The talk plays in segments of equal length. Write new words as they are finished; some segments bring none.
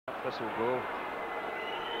This will go.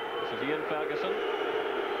 This is Ian Ferguson.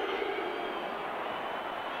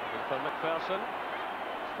 Looking for McPherson.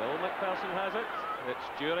 Still McPherson has it. It's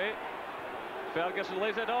Jury. Ferguson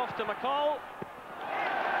lays it off to McCall.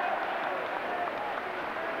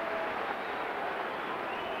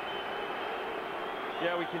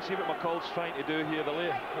 Yeah, we can see what McCall's trying to do here. The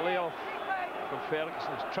layoff from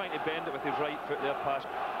Ferguson is trying to bend it with his right foot there past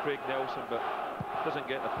Craig Nelson, but doesn't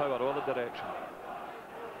get the power or the direction.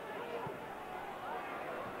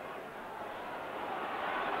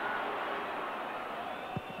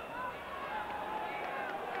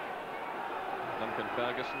 Duncan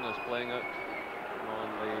Ferguson is playing it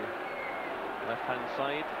on the left-hand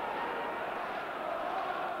side.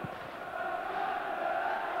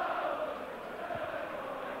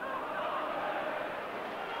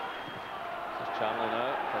 This is Charlie now.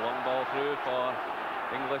 It's a long ball through for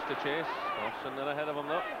English to chase. Austin there ahead of him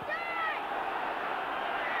though.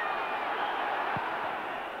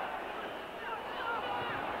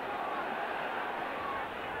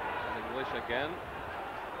 English again.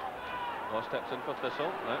 Law steps in for Thistle.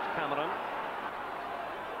 Now it's Cameron.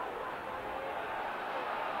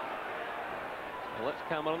 Well, it's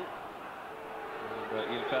Cameron. And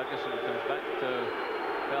Ian Ferguson comes back to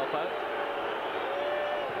help out.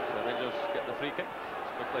 The Rangers get the free kick.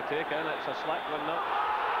 It's quickly taken. It's a slack one now.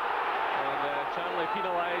 And Charlie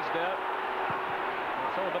penalised there.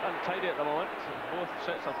 It's all a bit untidy at the moment. Both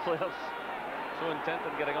sets of players so intent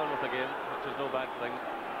on getting on with the game, which is no bad thing.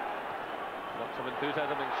 Lots of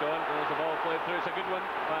enthusiasm being shown. There's the ball played through. It's a good one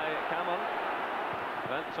by Cameron.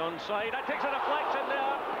 That's onside. That takes a deflection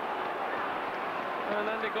there. And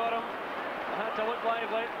Andy Gorham had to look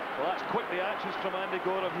lively. Well, that's quick reactions from Andy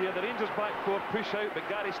Gorham here. The Rangers back four push out, but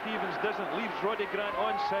Gary Stevens doesn't. Leaves Roddy Grant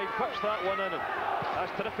onside. Puts that one in. And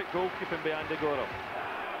that's terrific goalkeeping by Andy Gorham.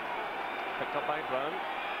 Picked up by Brown.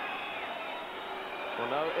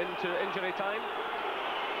 We're now into injury time.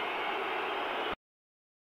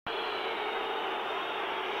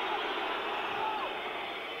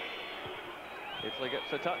 Italy gets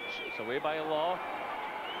the touch. It's away by Law.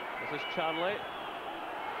 This is Charlie.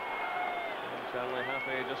 And Charlie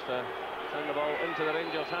happy just to send the ball into the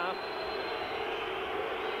Rangers half.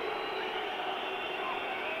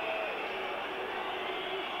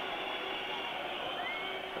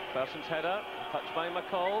 McPherson's header, touched by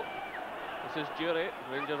McCall. This is Jury.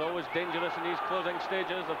 Rangers always dangerous in these closing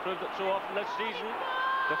stages. They've proved it so often this season.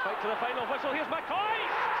 The fight to the final whistle. Here's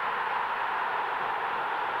McCoist!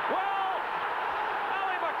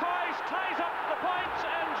 Ties up the points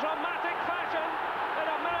in dramatic fashion in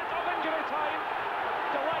a minute of injury time.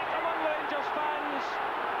 Delight among Rangers fans.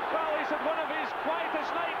 Well, he's had one of his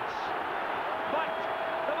quietest nights, but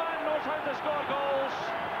the man knows how to score goals,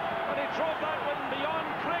 and he drove that one beyond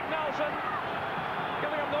Craig Nelson,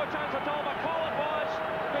 giving him no chance at all. McCall it was,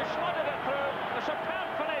 who slotted it through. A superb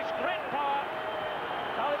finish, great power.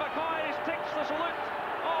 Ali McCoy takes the salute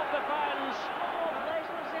of the fans.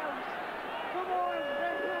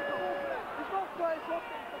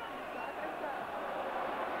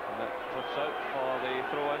 And that flips out for the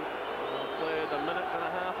throw-in. We've played a minute and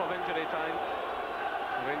a half of injury time.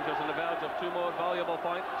 The Rangers on the verge of two more valuable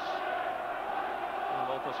points. And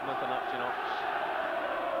Walter Smith and Archie Knox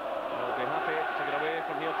will be happy to get away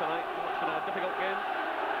from here tonight. It's been a difficult game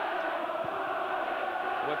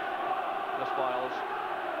with the spoils.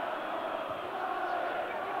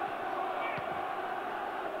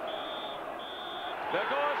 There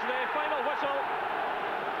goes the final whistle.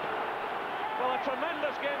 Well, a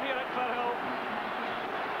tremendous game here at Firhill.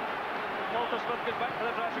 Walter Smith goes back to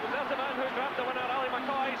the dressing room. There's the man who grabbed the winner, Ali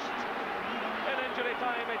McCoist. In injury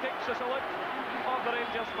time, he takes the salute of the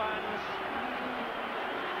Rangers fans.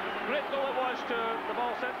 Great goal it was too. The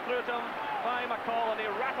ball sent through to him by McCall, and he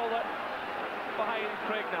rattled it behind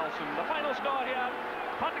Craig Nelson. The final score here,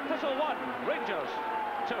 Partick Th 1, Rangers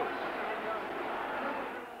 2.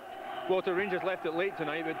 Walter, Rangers left it late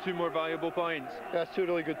tonight with two more valuable points. Yeah, it's two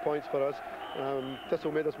really good points for us.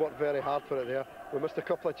 Thistle made us work very hard for it there. We missed a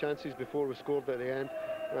couple of chances before we scored at the end.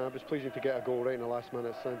 It was pleasing to get a goal right in the last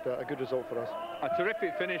minutes, and a good result for us. A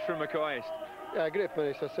terrific finish from McCoist. Yeah, a great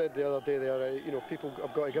finish. I said the other day there, you know, people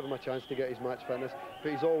have got to give him a chance to get his match fitness,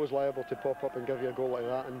 but he's always liable to pop up and give you a goal like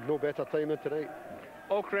that, and no better time than tonight.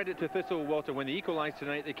 All credit to Thistle, Walter. When they equalised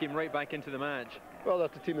tonight, they came right back into the match. Well,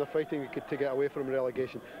 that's the team they're fighting to get away from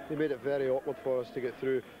relegation. They made it very awkward for us to get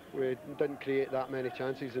through. We didn't create that many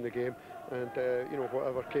chances in the game, and you know,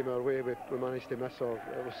 whatever came our way, we managed to miss, or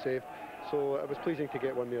it was saved. So it was pleasing to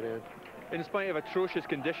get one near the end. In spite of atrocious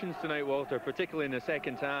conditions tonight, Walter, particularly in the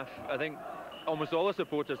second half, I think almost all the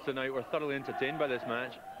supporters tonight were thoroughly entertained by this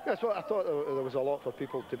match. That's what I thought. There was a lot for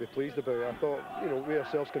people to be pleased about. I thought, you know, we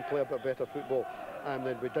ourselves can play a bit better football than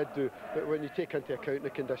we did do. But when you take into account the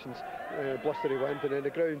conditions, blustery wind, and then the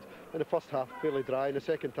ground in the first half fairly dry, in the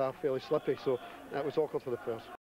second half fairly slippy, so that was awkward for the players.